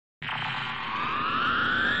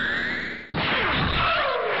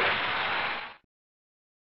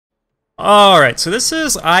Alright, so this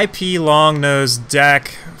is IPLONGNO's deck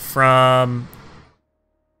from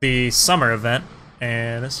the summer event,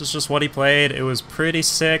 and this is just what he played. It was pretty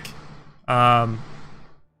sick. It's a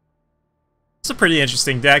pretty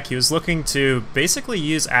interesting deck. He was looking to basically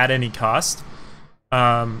use at any cost.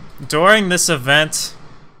 During this event,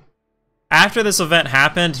 after this event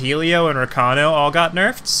happened, Helio and Rakano all got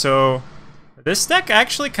nerfed, so this deck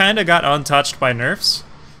actually kind of got untouched by nerfs.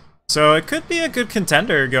 So it could be a good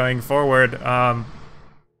contender going forward. I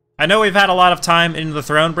know we've had a lot of time in the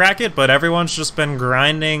throne bracket, but everyone's just been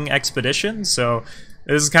grinding Expedition, so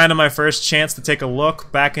this is kind of my first chance to take a look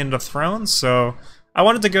back into throne. So I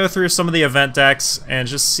wanted to go through some of the event decks and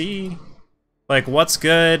just see like what's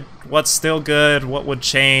good, what's still good, what would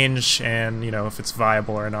change, and you know, if it's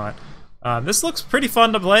viable or not. This looks pretty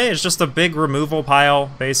fun to play. It's just a big removal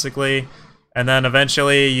pile, basically, and then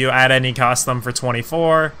eventually you add any cost them for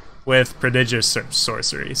 24 with prodigious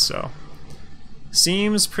sorcery, so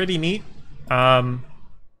seems pretty neat. I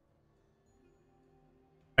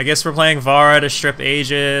guess we're playing Vara to strip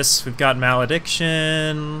Aegis. We've got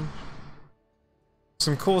Malediction,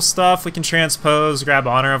 some cool stuff. We can transpose, grab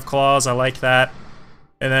Honor of Claws, I like that.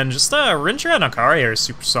 And then just Rintra and Akaria are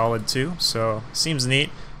super solid too, so seems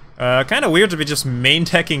neat. Kind of weird to be just main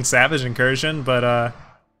decking Savage Incursion, but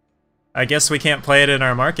I guess we can't play it in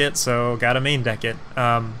our market, so gotta main deck it.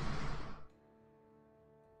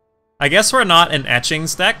 I guess we're not an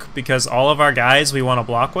Etchings deck because all of our guys we want to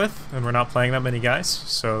block with, and we're not playing that many guys,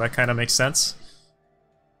 so that kind of makes sense.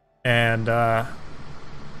 And that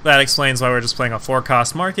explains why we're just playing a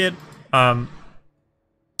 4-cost market.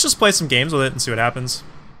 Just play some games with it and see what happens.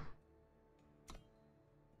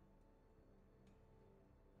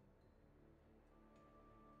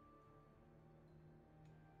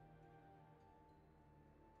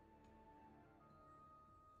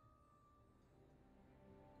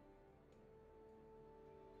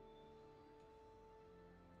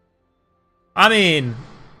 I mean,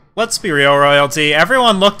 let's be real, Royalty.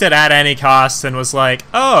 Everyone looked at any cost and was like,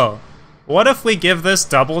 oh, what if we give this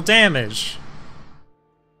double damage?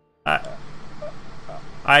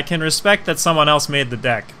 I can respect that someone else made the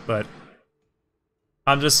deck, but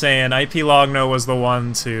I'm just saying IPLONGNO was the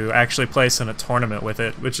one to actually place in a tournament with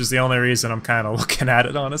it, which is the only reason I'm kind of looking at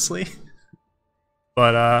it, honestly.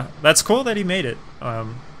 But that's cool that he made it.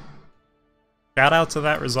 Shout out to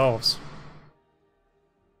that Resolves.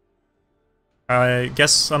 I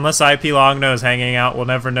guess unless IPLONGNO is hanging out, we'll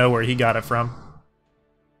never know where he got it from.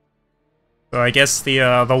 So I guess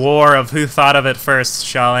the war of who thought of it first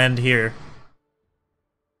shall end here.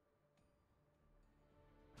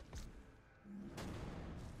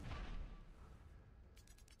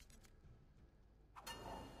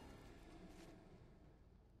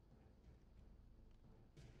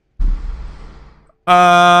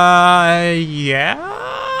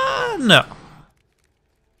 Yeah? No.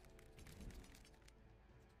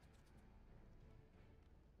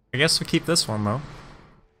 I guess we keep this one, though.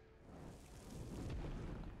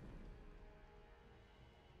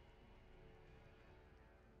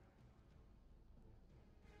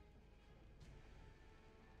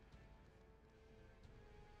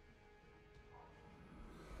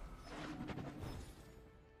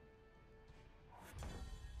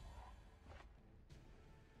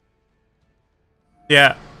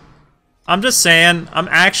 Yeah. I'm just saying, I'm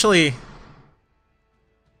actually,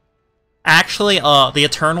 the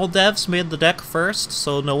Eternal devs made the deck first,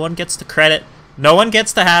 so no one gets to credit. No one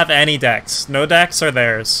gets to have any decks. No decks are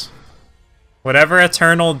theirs. Whatever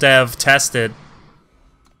Eternal dev tested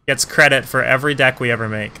gets credit for every deck we ever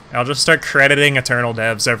make. I'll just start crediting Eternal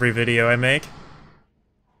devs every video I make.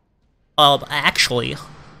 Actually,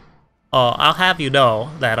 I'll have you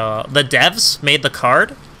know that the devs made the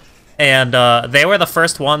card, and they were the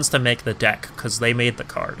first ones to make the deck because they made the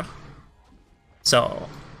card. So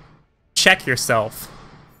check yourself.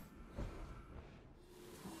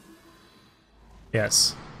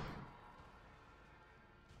 Yes.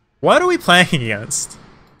 What are we playing against?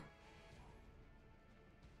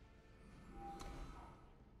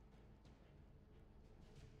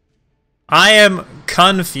 I am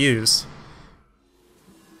confused.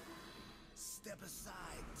 Step aside,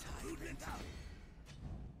 tyrant.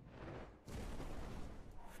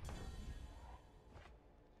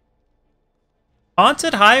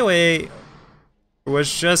 Haunted Highway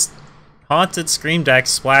was just Haunted Scream Deck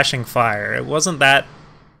splashing fire. It wasn't that...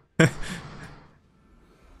 it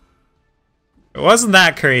wasn't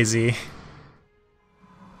that crazy.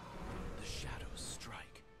 The shadows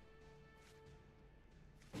strike.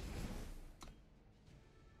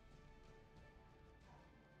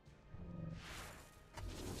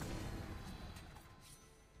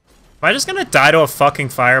 I just gonna die to a fucking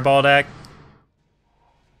fireball deck?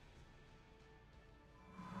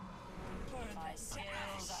 My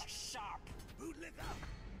skills are sharp. Bootlicker.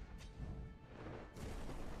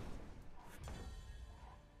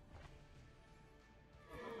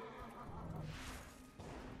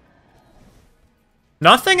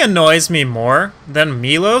 Nothing annoys me more than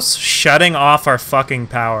Milos shutting off our fucking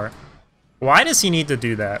power. Why does he need to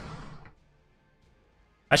do that?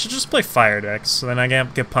 I should just play fire decks, so then I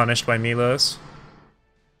can't get punished by Milos.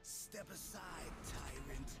 Step aside,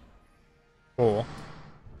 tyrant. Cool.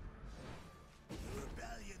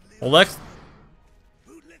 Rebellion lives Well, let's...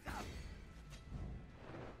 Bootlicker.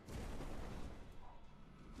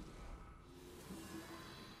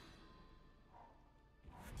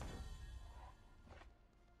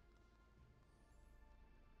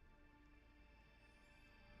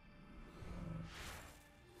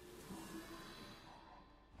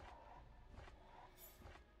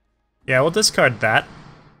 Yeah, we'll discard that.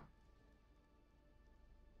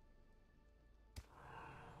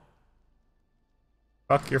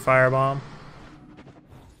 Fuck your firebomb.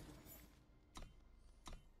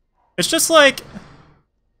 It's just like...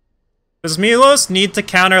 Does Milos need to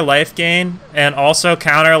counter life gain and also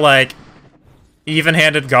counter, like,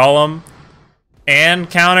 even-handed Golem and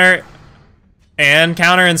counter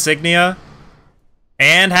Insignia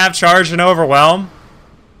and have charge and overwhelm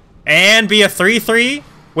and be a 3/3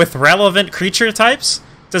 with relevant creature types?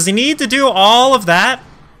 Does he need to do all of that?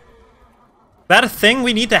 Is that a thing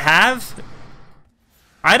we need to have?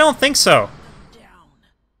 I don't think so. Down.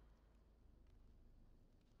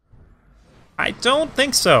 I don't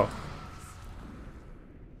think so.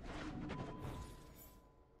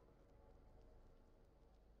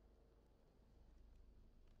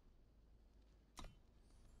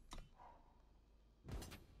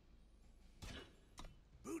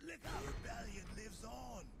 Bootlicker. Rebellion lives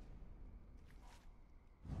on.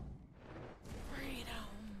 Freedom.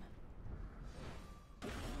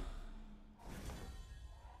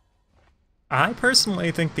 I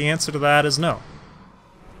personally think the answer to that is no.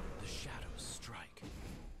 The shadows strike.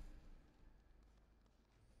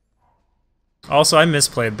 Also, I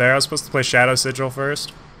misplayed there. I was supposed to play Shadow Sigil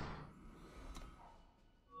first.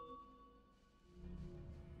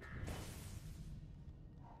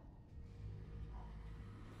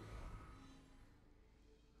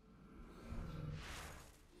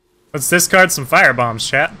 Let's discard some firebombs,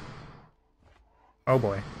 chat. Oh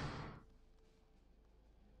boy.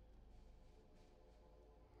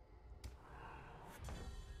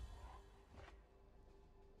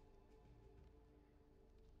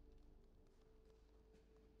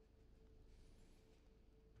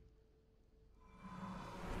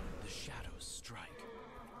 The shadows strike.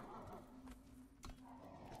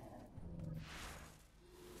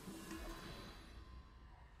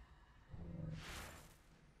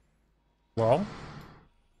 Well.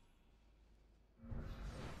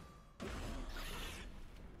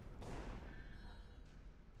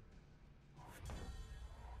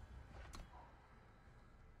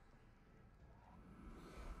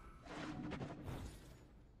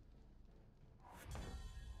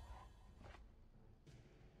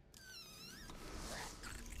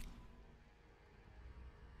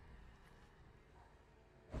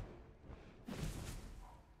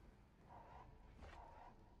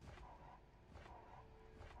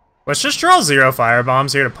 Let's just draw 0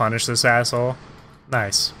 firebombs here to punish this asshole.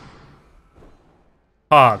 Nice.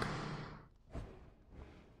 Hog.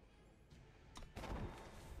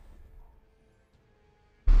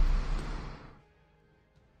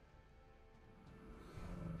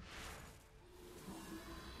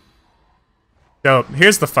 Dope.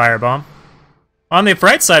 Here's the firebomb. On the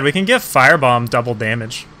bright side, we can give firebomb double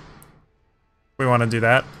damage. We want to do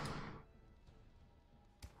that.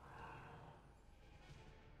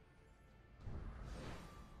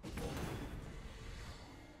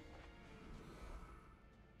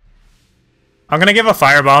 I'm gonna give a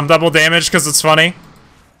firebomb double damage because it's funny.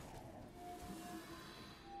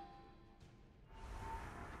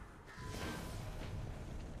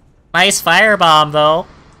 Nice firebomb, though.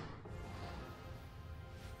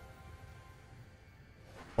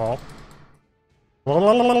 Well.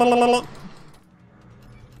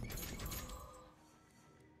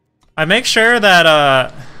 I make sure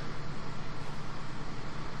that,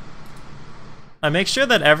 I make sure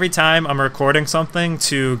that every time I'm recording something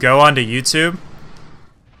to go onto YouTube,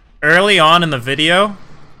 early on in the video,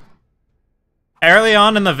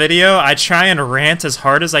 I try and rant as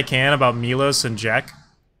hard as I can about Milos and Jack.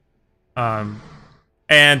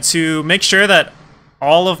 And to make sure that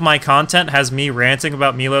all of my content has me ranting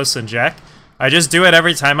about Milos and Jack, I just do it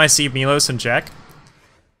every time I see Milos and Jack.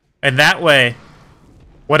 And that way,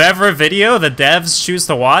 whatever video the devs choose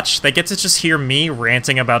to watch, they get to just hear me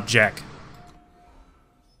ranting about Jack.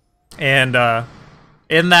 And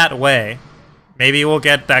in that way, maybe we'll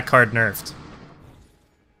get that card nerfed.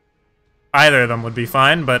 Either of them would be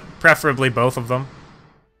fine, but preferably both of them.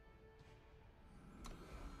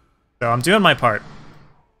 So I'm doing my part.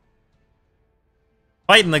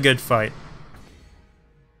 Fighting the good fight.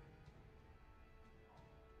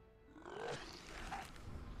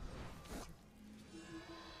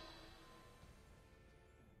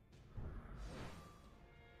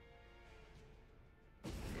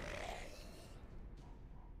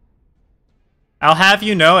 I'll have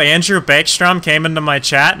you know, Andrew Beckstrom came into my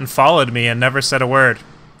chat and followed me and never said a word.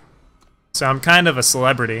 So I'm kind of a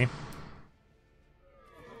celebrity.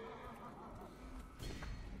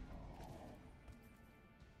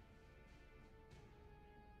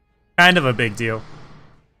 Kind of a big deal.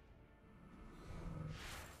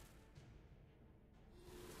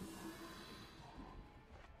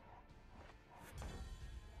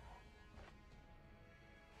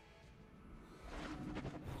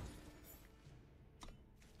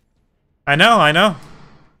 I know.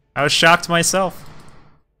 I was shocked myself.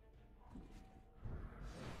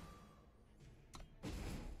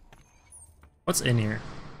 What's in here?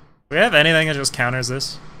 Do we have anything that just counters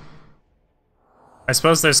this? I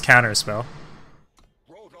suppose there's counter spell.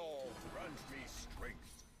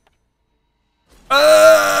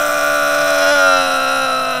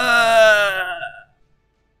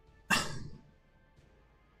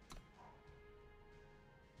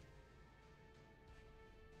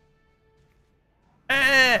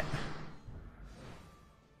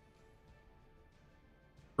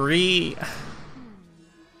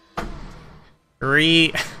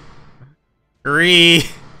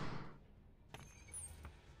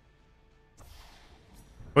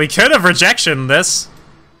 We could have rejection this.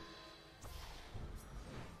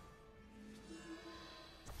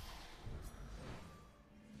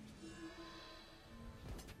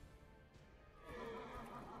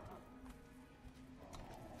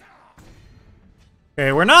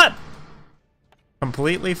 Okay, we're not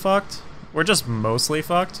completely fucked. We're just mostly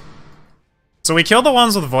fucked. So we kill the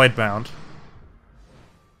ones with Voidbound.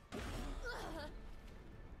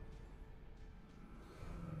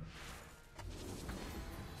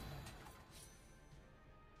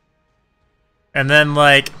 And then,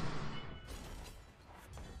 like,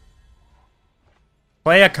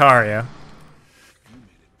 play Akaria.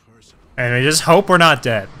 And we just hope we're not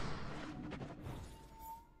dead.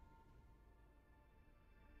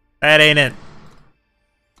 That ain't it.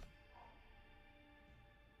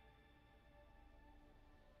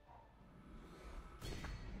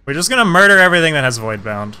 We're just gonna murder everything that has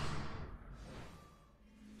Voidbound.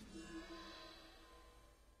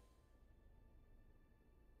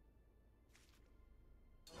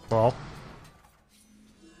 Well.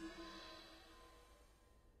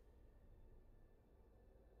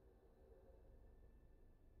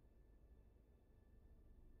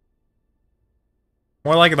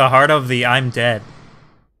 More like the heart of the I'm dead.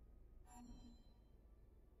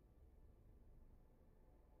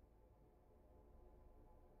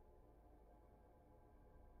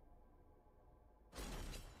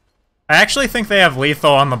 I actually think they have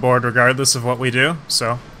lethal on the board regardless of what we do,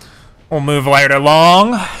 so we'll move right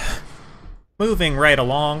along. Moving right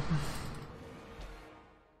along.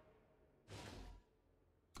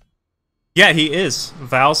 Yeah, he is.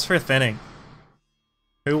 Vows for thinning.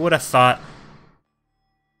 Who would have thought?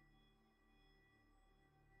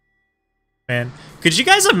 Man, could you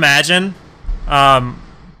guys imagine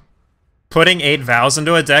putting 8 vows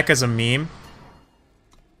into a deck as a meme?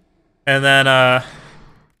 And then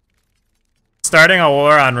starting a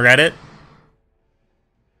war on Reddit,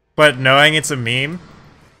 but knowing it's a meme?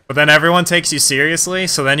 But then everyone takes you seriously,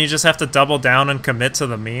 so then you just have to double down and commit to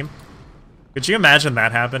the meme? Could you imagine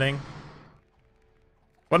that happening?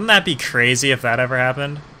 Wouldn't that be crazy if that ever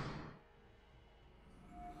happened?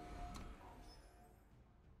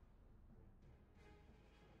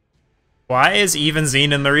 Why is Even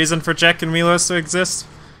Xenon the reason for Jack and Milos to exist?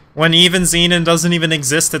 When Even Xenon doesn't even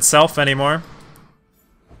exist itself anymore?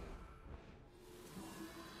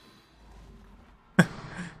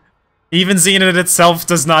 Even Xenon itself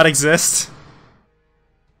does not exist.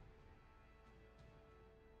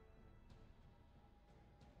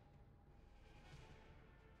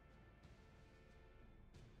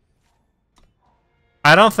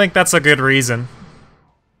 I don't think that's a good reason.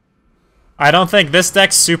 I don't think this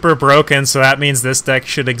deck's super broken, so that means this deck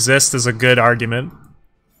should exist as a good argument.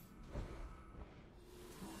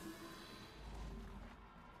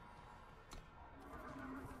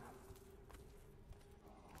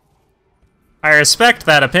 I respect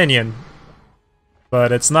that opinion,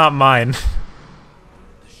 but it's not mine. The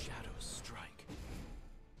shadows strike.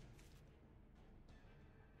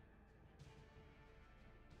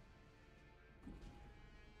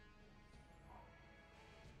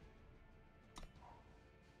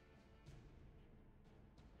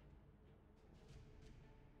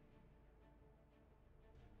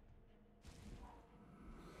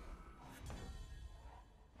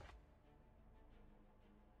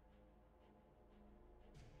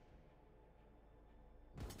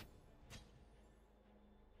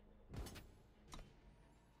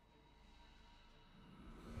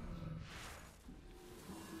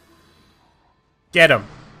 Get him.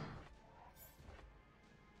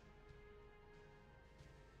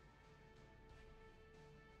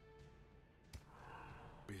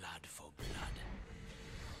 Blood for blood.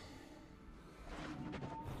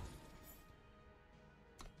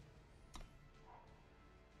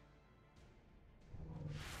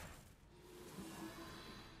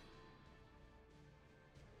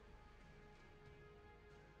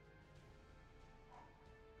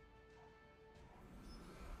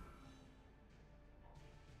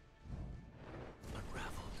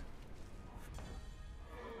 Unraveled.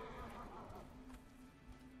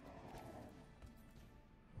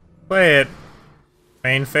 Play it.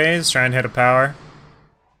 Main phase, try and hit a power.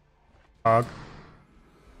 Hog.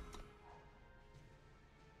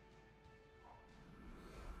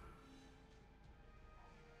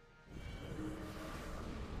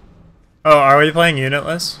 Oh, are we playing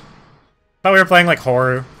unitless? Thought we were playing like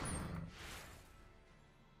Horu.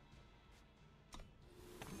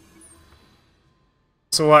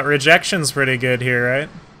 So what, rejection's pretty good here, right?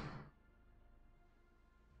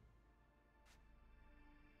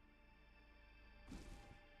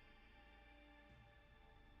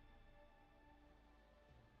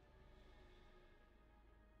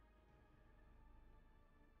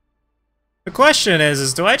 The question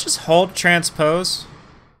is do I just hold transpose?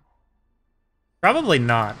 Probably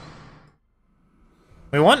not.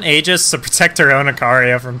 We want Aegis to protect our own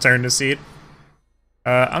Ikaria from turn to seed.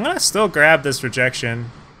 I'm gonna still grab this rejection.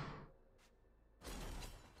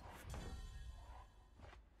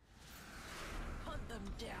 Hunt them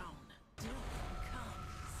down. Doom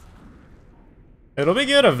comes. It'll be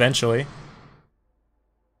good eventually.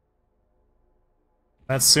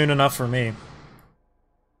 That's soon enough for me.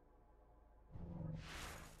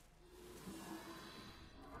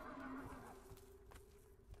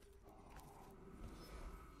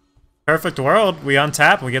 Perfect world, we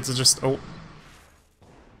untap, we get to just... Oh.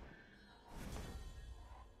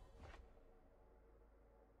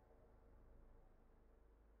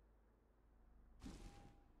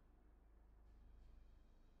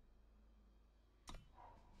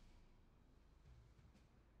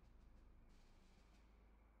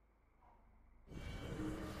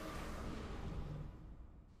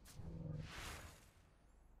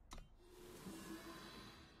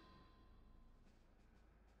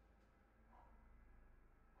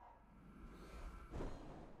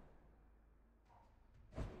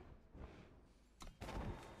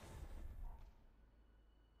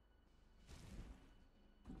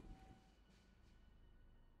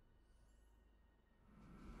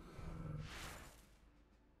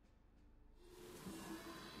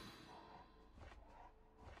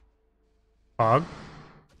 Hog.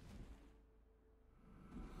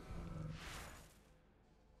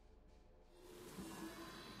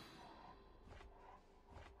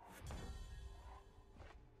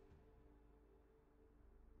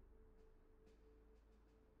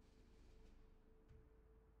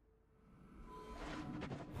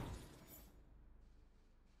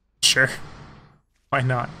 Sure. Why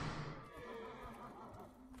not?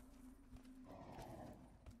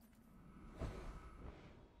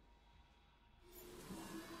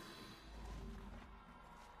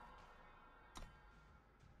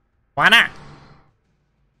 Why not?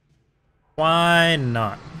 Why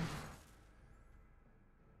not?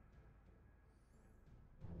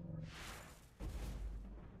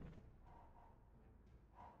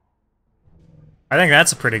 I think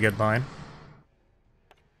that's a pretty good line.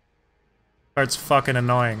 Card's fucking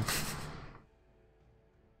annoying.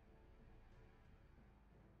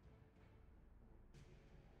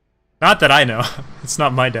 Not that I know. It's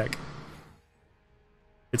not my deck.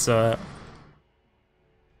 It's a...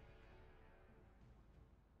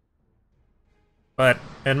 But,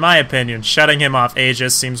 in my opinion, shutting him off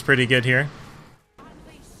Aegis seems pretty good here.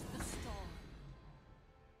 Unleash the storm.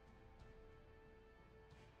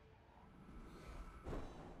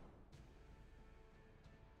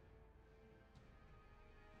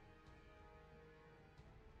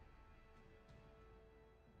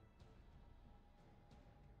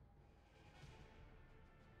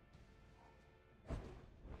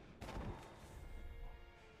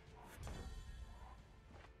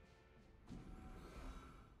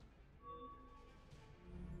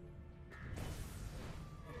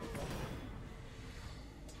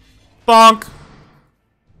 Bonk!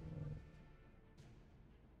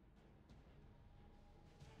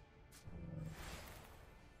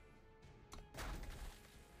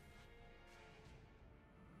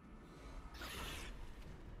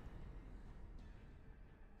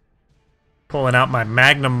 Pulling out my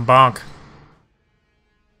Magnum Bonk.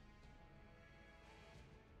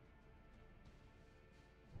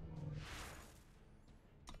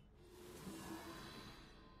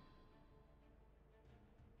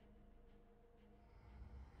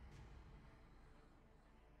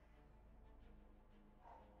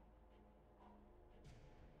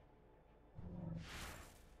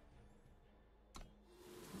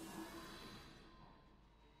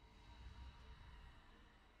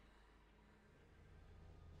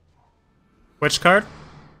 Which card?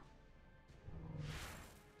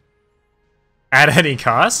 At any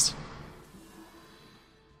cost?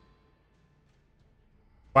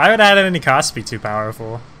 Why would at any cost be too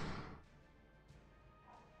powerful?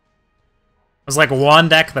 There's like one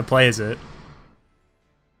deck that plays it.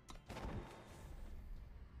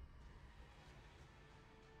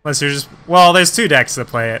 Unless you're just... Well, there's two decks that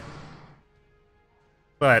play it.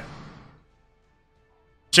 But...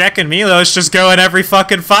 Jack and Milos just go in every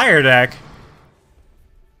fucking fire deck.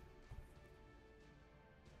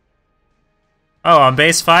 Oh, on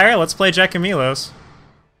base fire? Let's play Jack and Milos.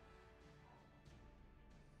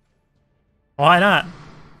 Why not?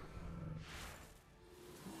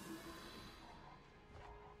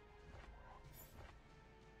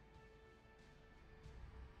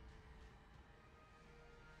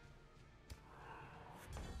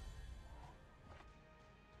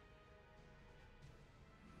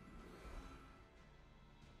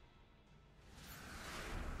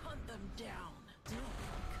 Hunt them down. Till it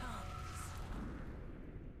comes.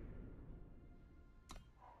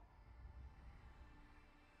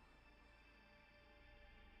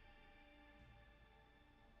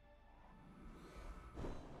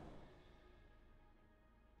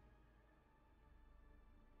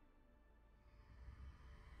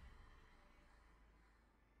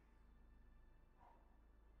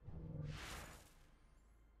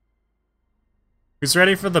 Who's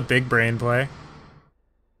ready for the big brain play?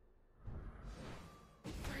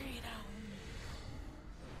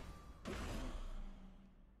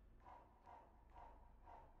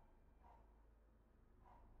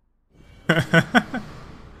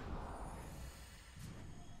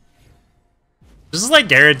 This is like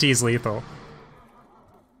guarantees lethal.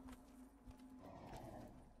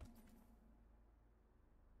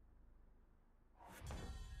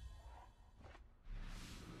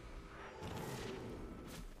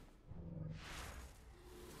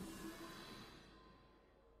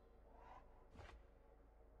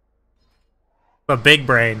 The big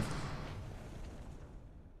brain.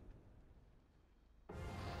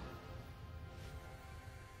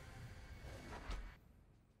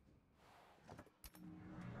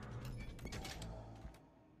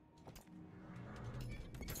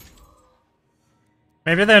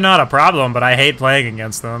 Maybe they're not a problem, but I hate playing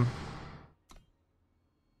against them.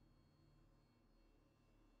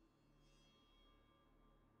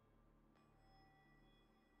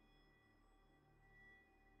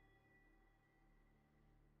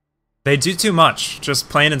 They do too much, just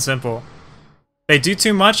plain and simple. They do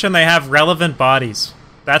too much and they have relevant bodies.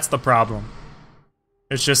 That's the problem.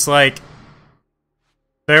 It's just like...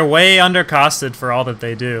 They're way undercosted for all that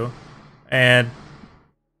they do. And...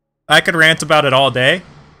 I could rant about it all day.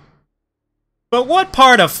 But what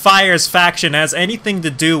part of Fire's faction has anything to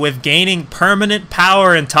do with gaining permanent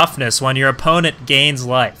power and toughness when your opponent gains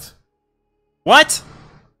life? What?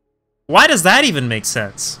 Why does that even make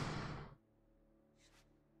sense?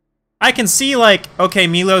 I can see, like, okay,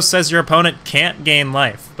 Milos says your opponent can't gain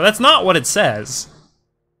life, but that's not what it says.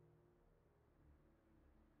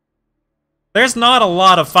 There's not a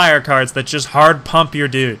lot of fire cards that just hard pump your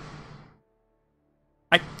dude.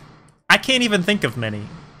 I can't even think of many.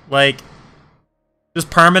 Like, just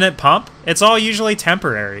permanent pump? It's all usually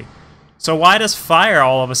temporary. So why does fire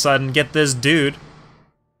all of a sudden get this dude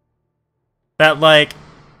that, like,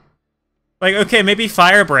 okay, maybe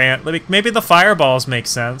Firebrand, maybe the fireballs make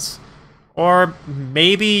sense. Or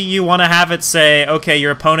maybe you want to have it say, okay,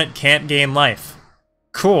 your opponent can't gain life.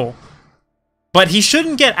 Cool. But he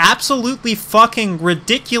shouldn't get absolutely fucking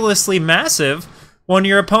ridiculously massive when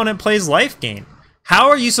your opponent plays life gain. How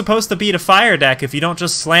are you supposed to beat a fire deck if you don't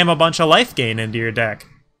just slam a bunch of life gain into your deck?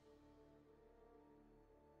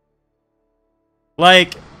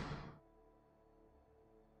 Like...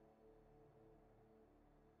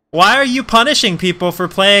 Why are you punishing people for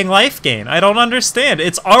playing life gain? I don't understand.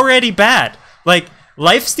 It's already bad. Like,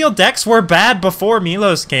 lifesteal decks were bad before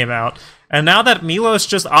Milos came out. And now that Milos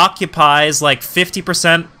just occupies like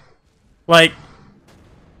 50%, like,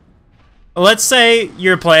 let's say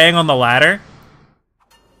you're playing on the ladder,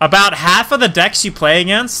 about half of the decks you play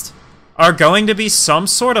against are going to be some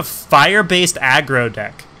sort of fire-based aggro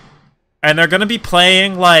deck. And they're going to be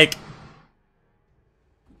playing, like...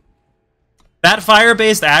 That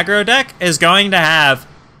fire-based aggro deck is going to have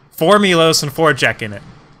 4 Milos and 4 Jack in it.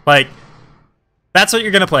 Like, that's what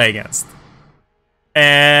you're going to play against.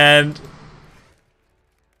 And...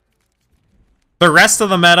 the rest of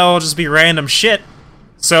the meta will just be random shit.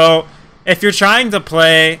 So, if you're trying to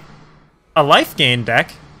play a life gain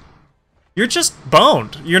deck, you're just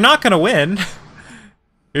boned. You're not going to win.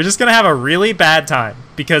 You're just going to have a really bad time.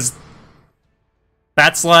 Because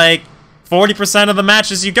that's like 40% of the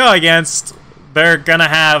matches you go against, they're going to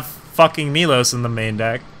have fucking Milos in the main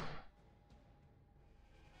deck.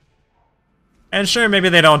 And sure, maybe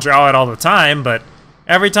they don't draw it all the time, but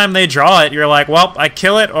every time they draw it, you're like, well, I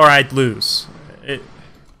kill it or I lose.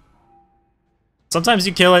 Sometimes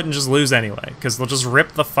you kill it and just lose anyway, because they'll just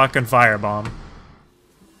rip the fucking Firebomb.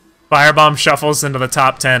 Firebomb shuffles into the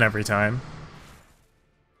top 10 every time.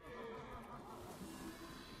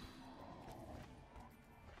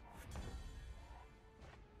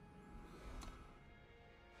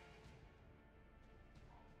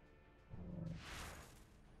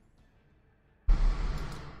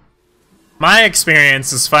 My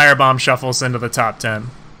experience is Firebomb shuffles into the top 10.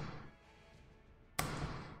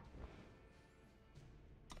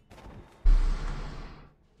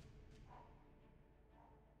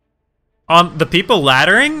 On the people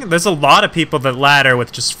laddering, there's a lot of people that ladder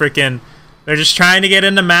with just freaking... They're just trying to get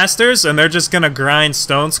into Masters, and they're just gonna grind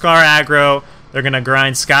Stone Scar aggro. They're gonna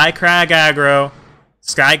grind Sky Crag aggro.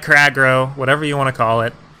 Sky Cragro, whatever you want to call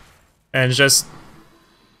it. And just...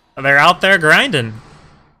 they're out there grinding.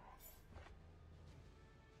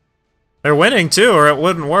 They're winning, too, or it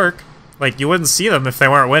wouldn't work. Like, you wouldn't see them if they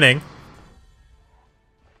weren't winning.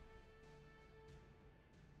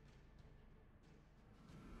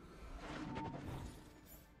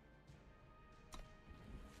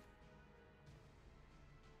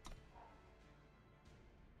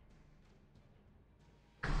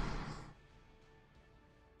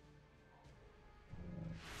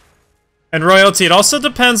 And Royalty, it also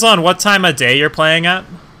depends on what time of day you're playing at.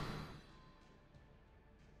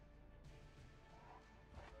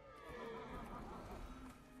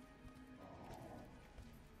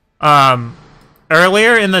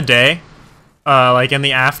 Earlier in the day, like in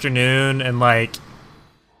the afternoon and like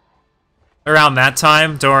around that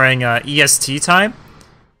time during EST time,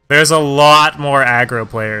 there's a lot more aggro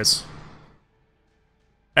players.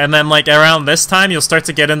 And then like around this time, you'll start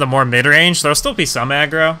to get into more mid-range. There'll still be some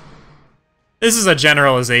aggro. This is a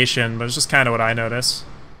generalization, but it's just kind of what I notice.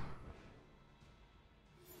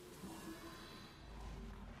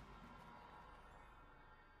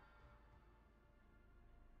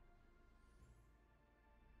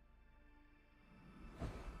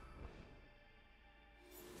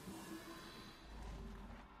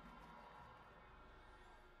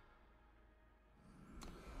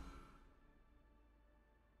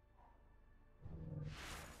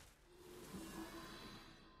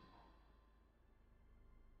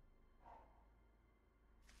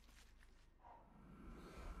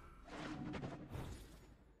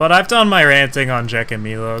 But I've done my ranting on Jack and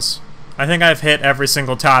Milos. I think I've hit every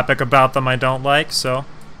single topic about them I don't like, so...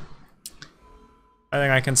 I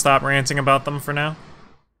think I can stop ranting about them for now.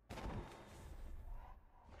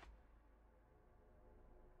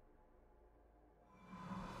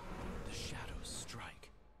 The shadows strike.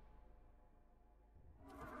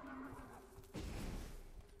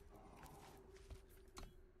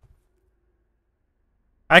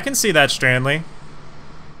 I can see that, Strandley.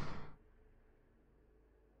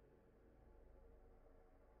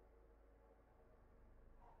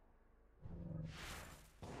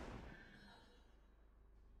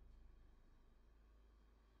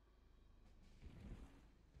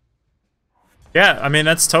 Yeah, I mean,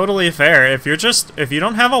 that's totally fair. If you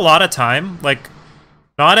don't have a lot of time, like,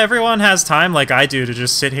 not everyone has time like I do to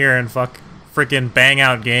just sit here and freaking bang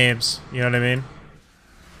out games. You know what I mean?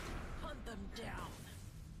 Hunt them down.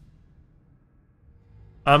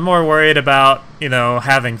 I'm more worried about, you know,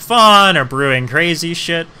 having fun or brewing crazy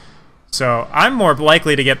shit. So I'm more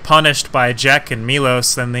likely to get punished by Jack and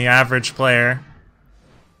Milos than the average player.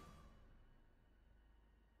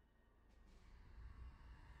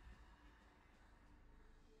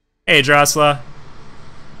 Hey, Drosla.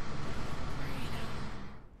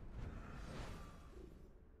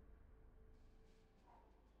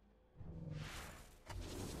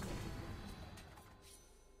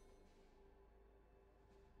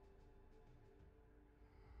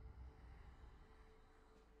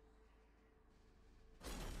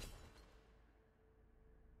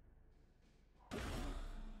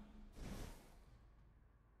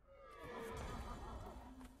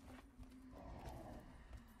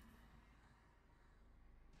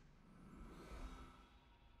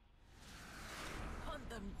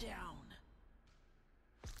 them down.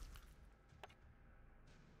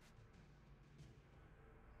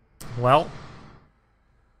 Well,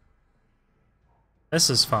 this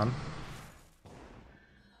is fun.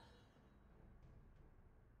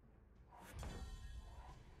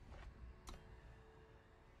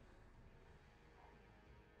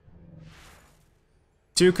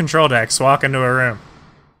 Two control decks walk into a room.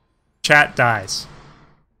 Chat dies.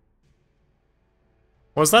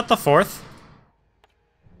 Was that the fourth?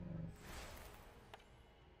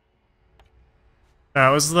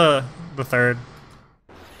 No, it was the third.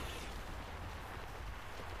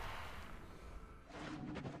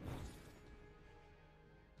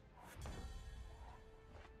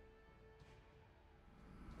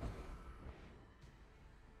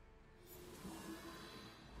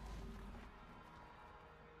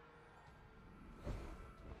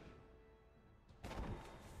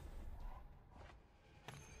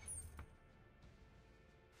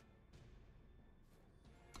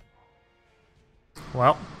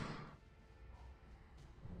 Well.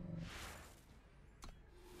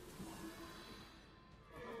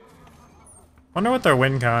 Wonder what their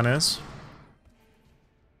win con is.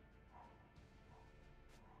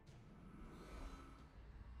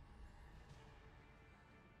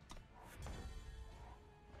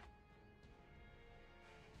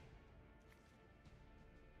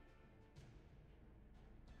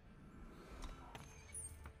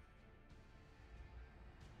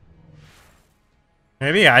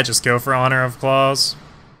 Maybe I just go for Honor of Claws.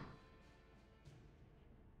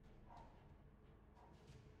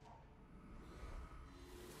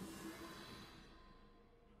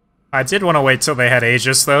 I did want to wait till they had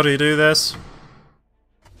Aegis, though, to do this.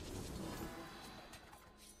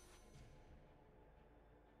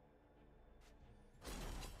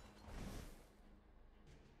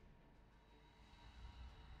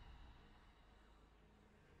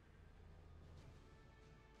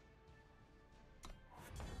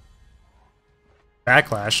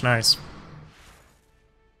 Backlash, nice.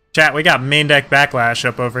 Chat, we got main deck Backlash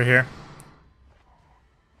up over here.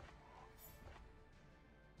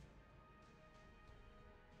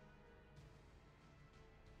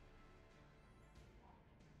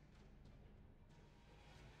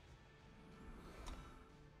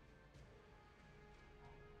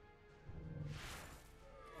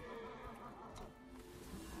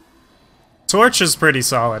 Torch is pretty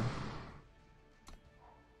solid.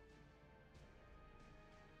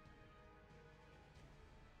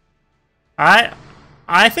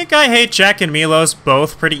 I think I hate Jack and Milos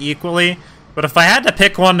both pretty equally, but if I had to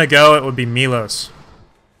pick one to go, it would be Milos.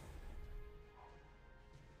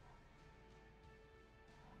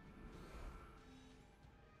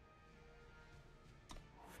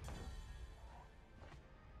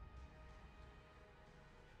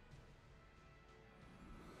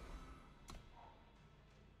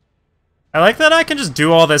 I like that I can just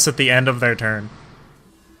do all this at the end of their turn.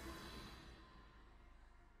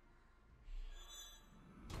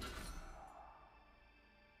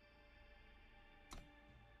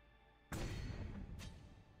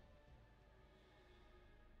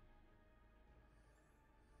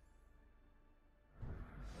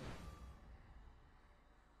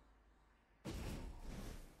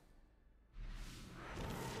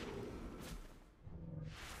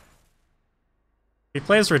 He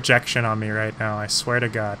plays Rejection on me right now, I swear to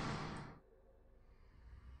God.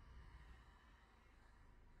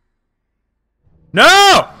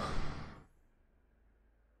 No!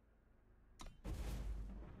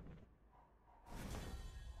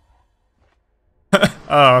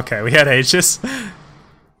 Oh, okay, we had Aegis.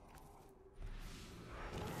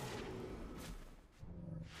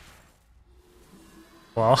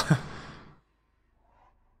 Well.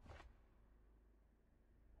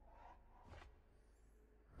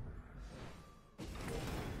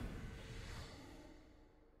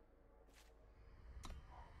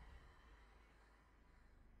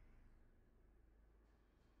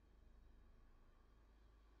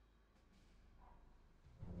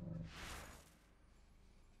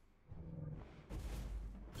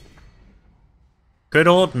 Good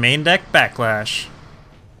old main deck Backlash.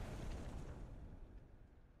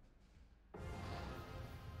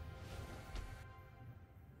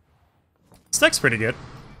 This deck's pretty good.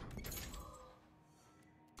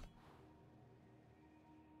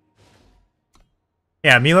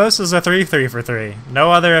 Yeah, Milos is a 3/3 for 3.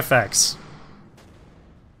 No other effects.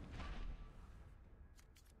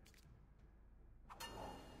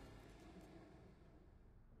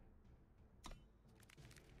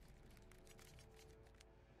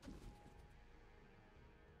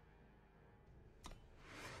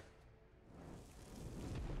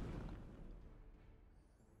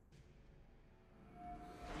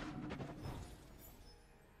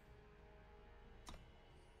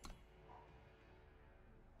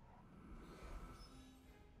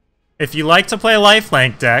 If you like to play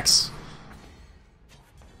lifelink decks,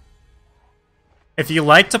 if you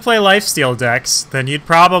like to play lifesteal decks, then you'd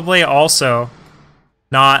probably also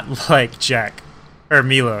not like Jack or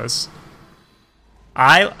Milos.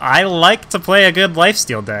 I like to play a good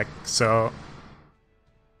lifesteal deck, so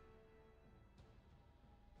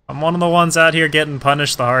I'm one of the ones out here getting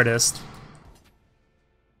punished the hardest.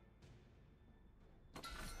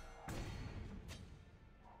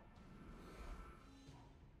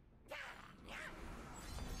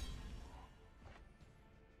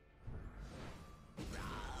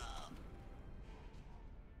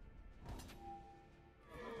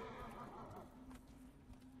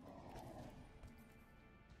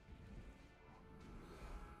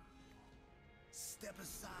 Step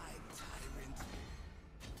aside, tyrant.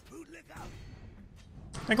 Bootlick out.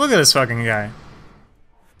 Like, look at this fucking guy.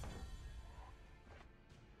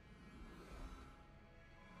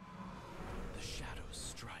 The shadows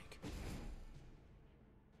strike.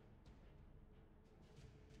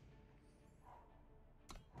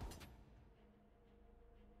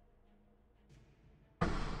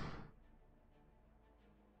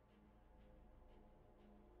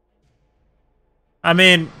 I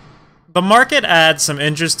mean, the market adds some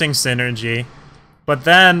interesting synergy, but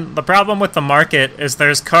then the problem with the market is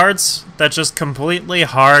there's cards that just completely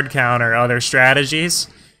hard counter other strategies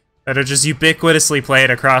that are just ubiquitously played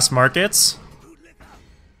across markets.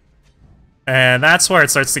 And that's where it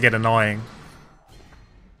starts to get annoying.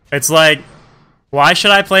 It's like, why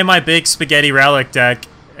should I play my big spaghetti relic deck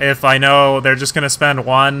if I know they're just gonna spend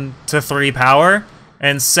 1 to 3 power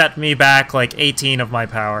and set me back like 18 of my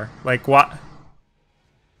power? Like, what?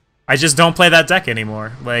 I just don't play that deck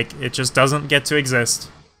anymore. Like, it just doesn't get to exist.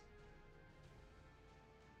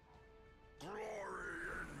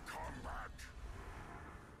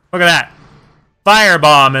 Look at that.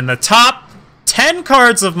 Firebomb in the top 10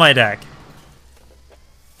 cards of my deck.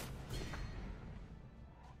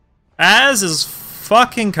 As is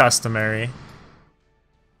fucking customary.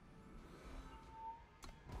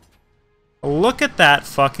 Look at that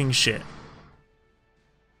fucking shit.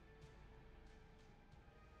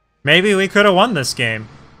 Maybe we could have won this game.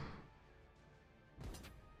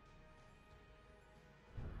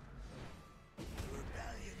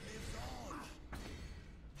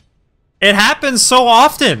 It happens so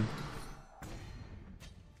often.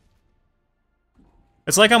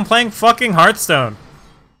 It's like I'm playing fucking Hearthstone.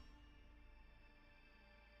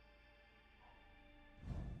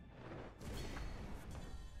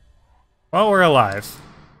 Well, we're alive.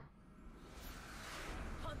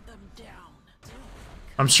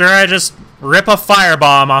 I'm sure I just rip a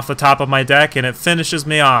firebomb off the top of my deck and it finishes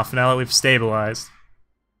me off now that we've stabilized.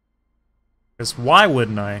 Because why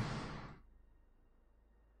wouldn't I?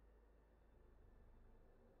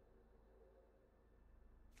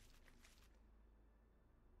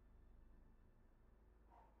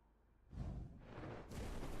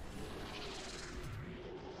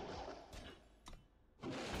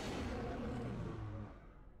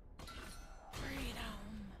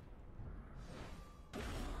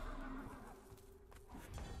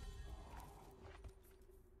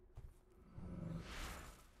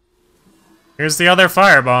 Here's the other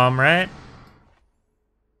firebomb, right?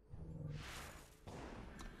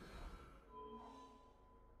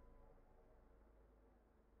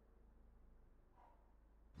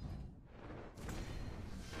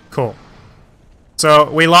 Cool.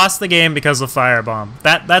 So, we lost the game because of firebomb.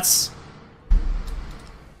 That's...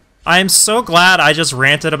 I'm so glad I just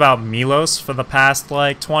ranted about Milos for the past,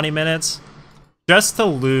 like, 20 minutes. Just to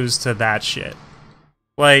lose to that shit.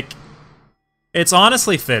 Like, it's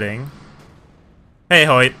honestly fitting. Hey,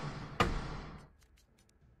 Hoyt.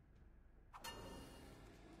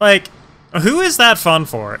 Like, who is that fun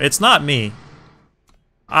for? It's not me.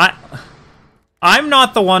 I'm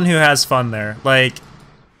not the one who has fun there. Like,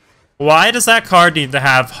 why does that card need to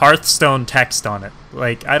have Hearthstone text on it?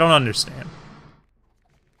 Like, I don't understand.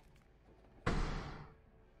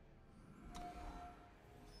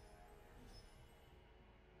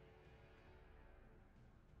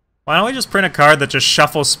 Why don't we just print a card that just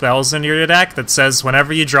shuffles spells into your deck that says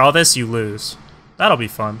whenever you draw this, you lose? That'll be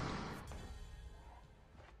fun.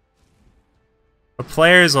 The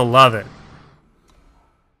players will love it.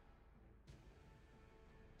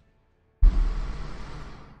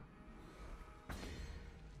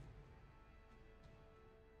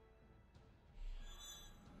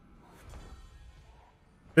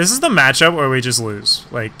 This is the matchup where we just lose.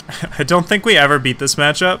 Like, I don't think we ever beat this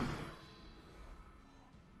matchup.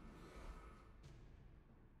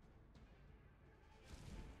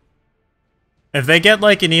 If they get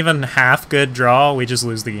like an even half good draw, we just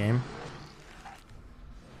lose the game.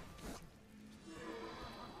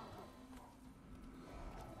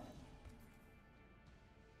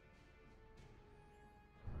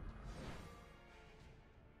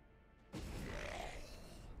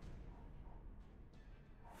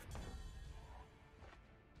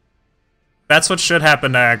 That's what should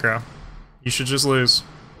happen to aggro. You should just lose.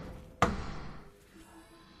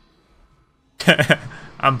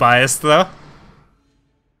 I'm biased though.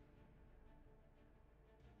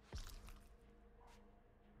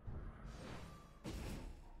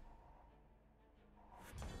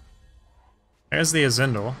 There's the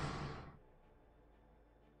Azindel.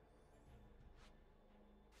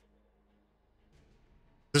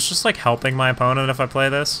 Is this just like helping my opponent if I play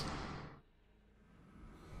this?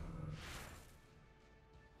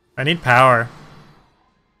 I need power.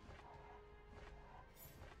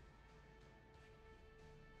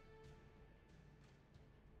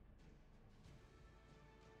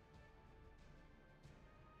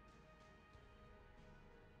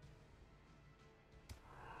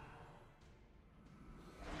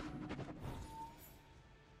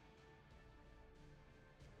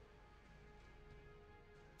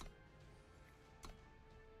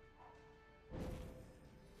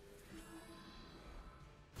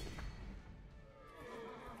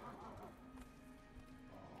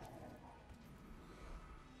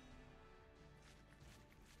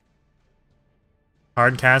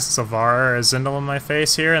 Hard casts a Var or a Zindel in my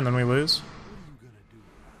face here, and then we lose.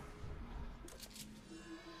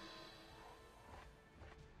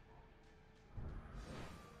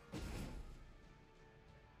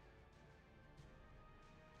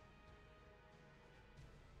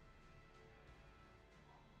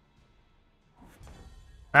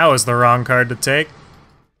 That was the wrong card to take.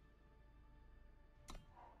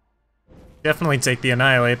 Definitely take the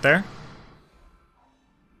Annihilate there.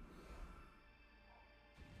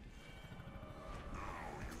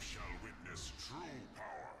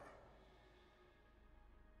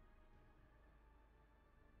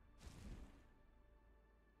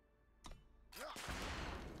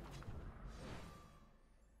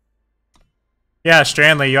 Yeah,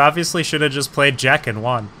 Strandley, you obviously should have just played Jack and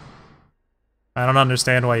won. I don't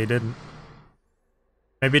understand why you didn't.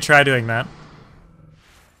 Maybe try doing that.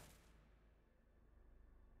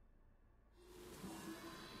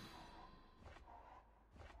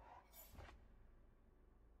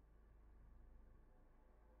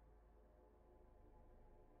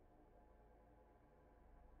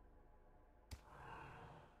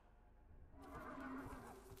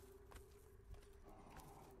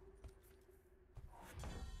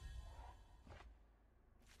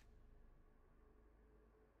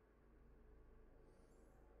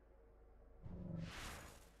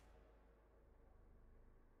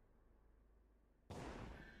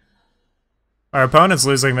 Our opponent's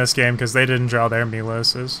losing this game because they didn't draw their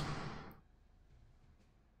Miloses.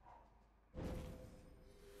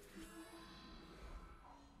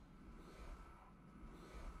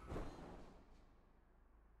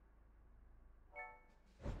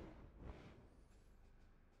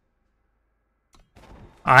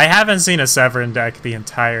 I haven't seen a Severin deck the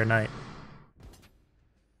entire night.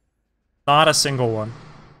 Not a single one.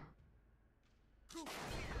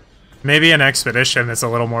 Maybe an Expedition that's a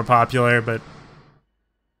little more popular, but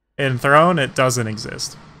in Throne, it doesn't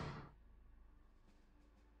exist.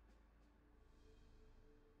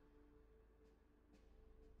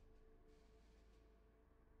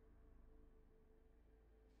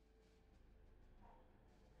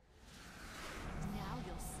 Now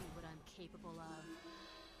you'll see what I'm capable of.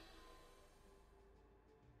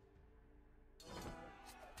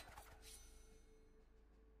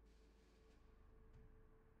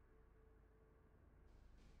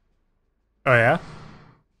 Oh yeah?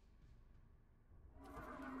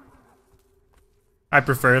 I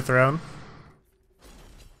prefer Throne.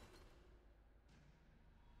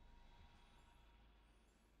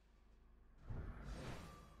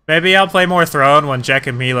 Maybe I'll play more Throne when Jack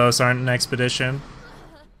and Milos aren't in Expedition.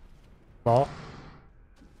 Lol.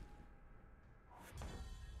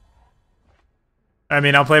 I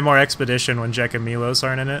mean, I'll play more Expedition when Jack and Milos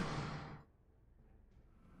aren't in it.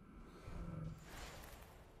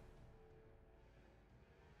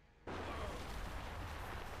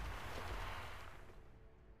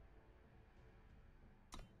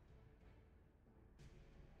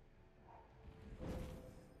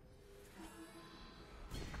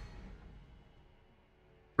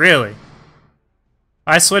 Really?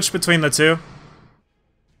 I switch between the two.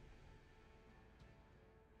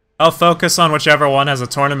 I'll focus on whichever one has a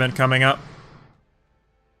tournament coming up.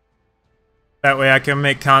 That way I can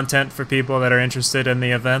make content for people that are interested in the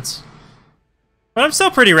events. But I'm still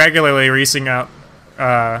pretty regularly reaching out,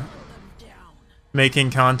 making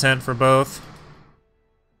content for both.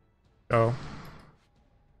 So.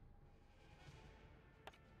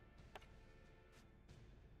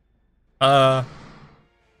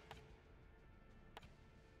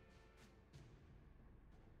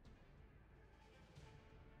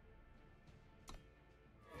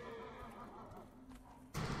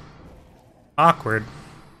 Awkward.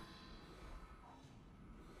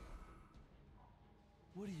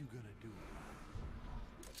 What are you gonna do?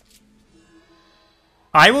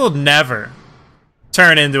 I will never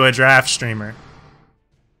turn into a draft streamer.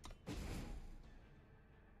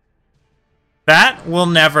 That will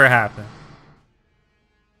never happen.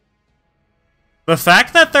 The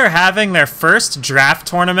fact that they're having their first draft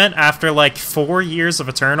tournament after like 4 years of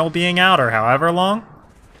Eternal being out, or however long,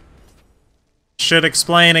 should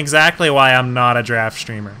explain exactly why I'm not a draft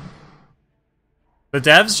streamer. The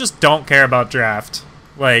devs just don't care about draft.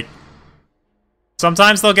 Like,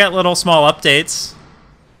 sometimes they'll get little small updates.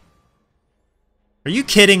 Are you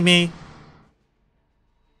kidding me?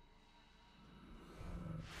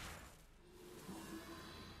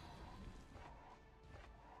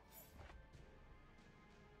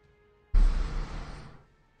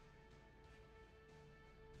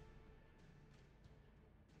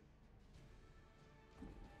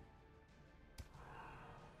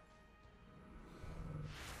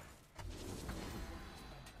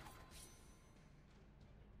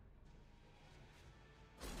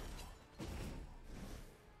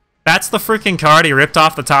 That's the freaking card he ripped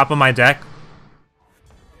off the top of my deck.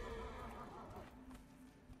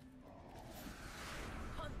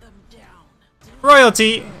 Hunt them down.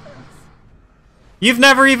 Royalty, you've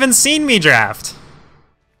never even seen me draft.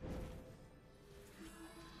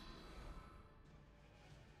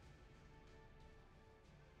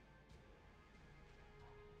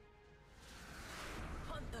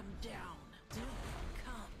 Hunt them down. Doom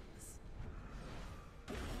comes.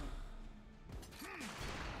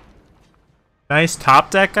 Nice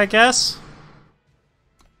top deck, I guess.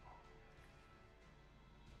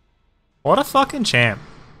 What a fucking champ.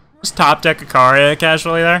 Just top deck Ikaria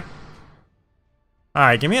casually there.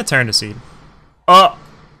 Alright, give me a turn to seed. Oh!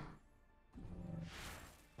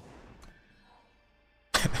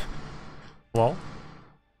 Lol.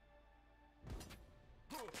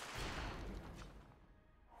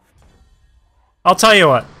 I'll tell you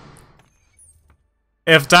what.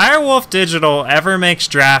 If Direwolf Digital ever makes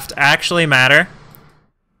draft actually matter,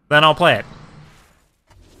 then I'll play it.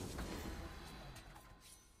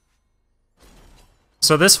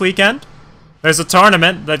 So this weekend, there's a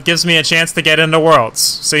tournament that gives me a chance to get into Worlds.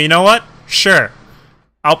 So you know what? Sure.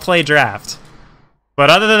 I'll play draft. But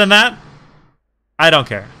other than that, I don't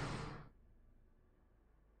care.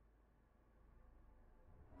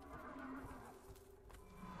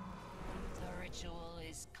 The ritual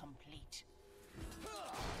is complete.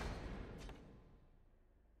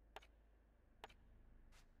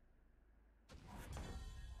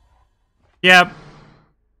 Yeah,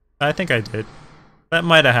 I think I did. That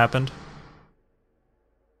might have happened.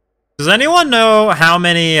 Does anyone know how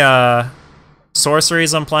many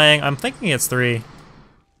sorceries I'm playing? I'm thinking it's 3.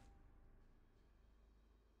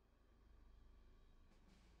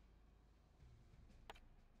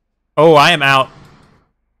 Oh, I am out.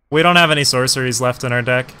 We don't have any sorceries left in our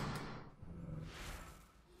deck.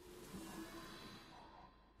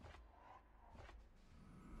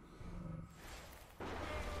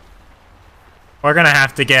 We're gonna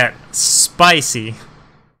have to get spicy.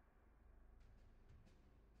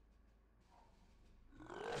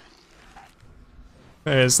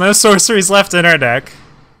 There's no sorceries left in our deck.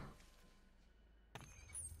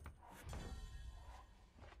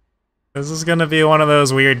 This is gonna be one of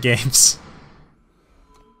those weird games.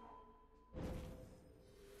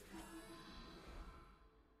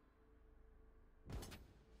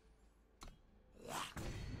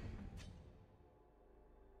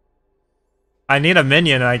 I need a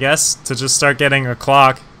minion, I guess, to just start getting a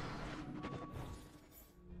clock.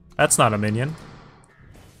 That's not a minion.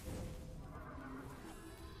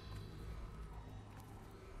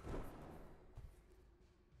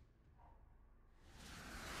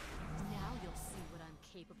 Now you'll see what I'm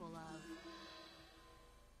capable of.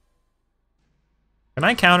 Can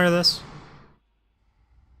I counter this?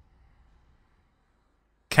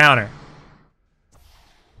 Counter.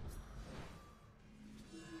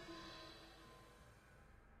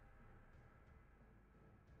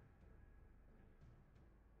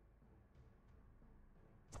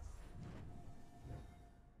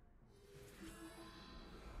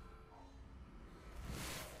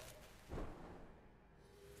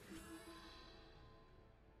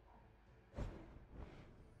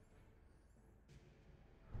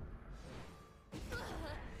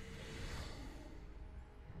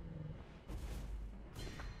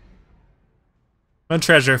 No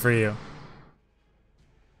treasure for you.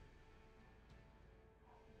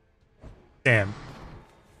 Damn.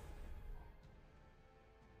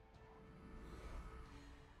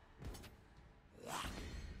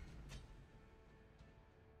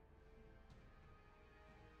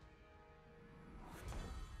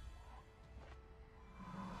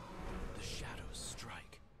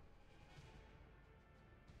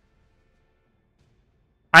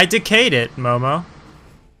 I decayed it, Momo.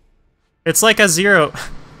 It's like a 0.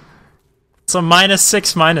 It's a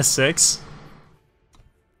 -6, -6.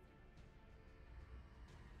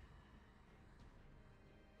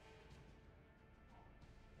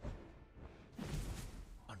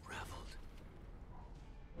 Unraveled.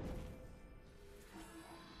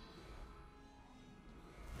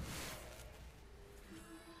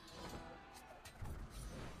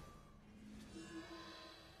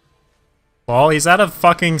 Well, he's out of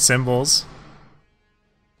fucking symbols.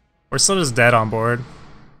 We're still just dead on board.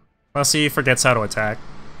 Unless he forgets how to attack.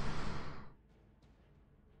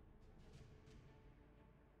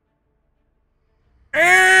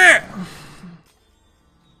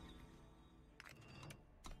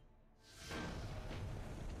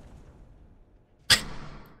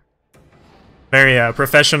 Very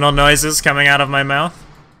professional noises coming out of my mouth.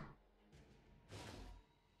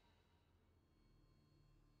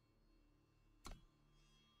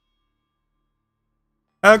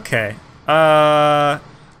 Okay.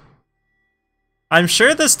 I'm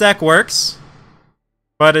sure this deck works,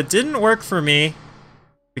 but it didn't work for me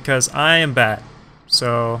because I am bad.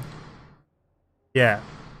 So, yeah.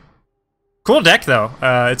 Cool deck though.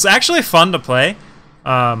 It's actually fun to play,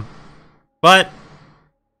 but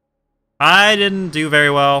I didn't do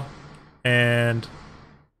very well, and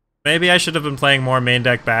maybe I should have been playing more main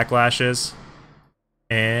deck backlashes.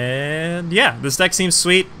 And yeah, this deck seems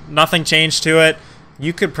sweet. Nothing changed to it.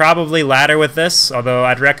 You could probably ladder with this, although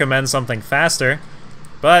I'd recommend something faster.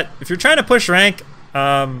 But if you're trying to push rank,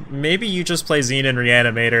 maybe you just play Xen and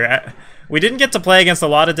Reanimator. We didn't get to play against a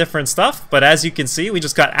lot of different stuff, but as you can see, we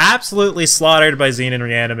just got absolutely slaughtered by Xen and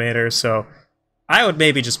Reanimator, so I would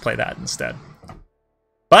maybe just play that instead.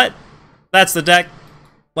 But that's the deck.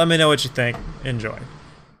 Let me know what you think. Enjoy.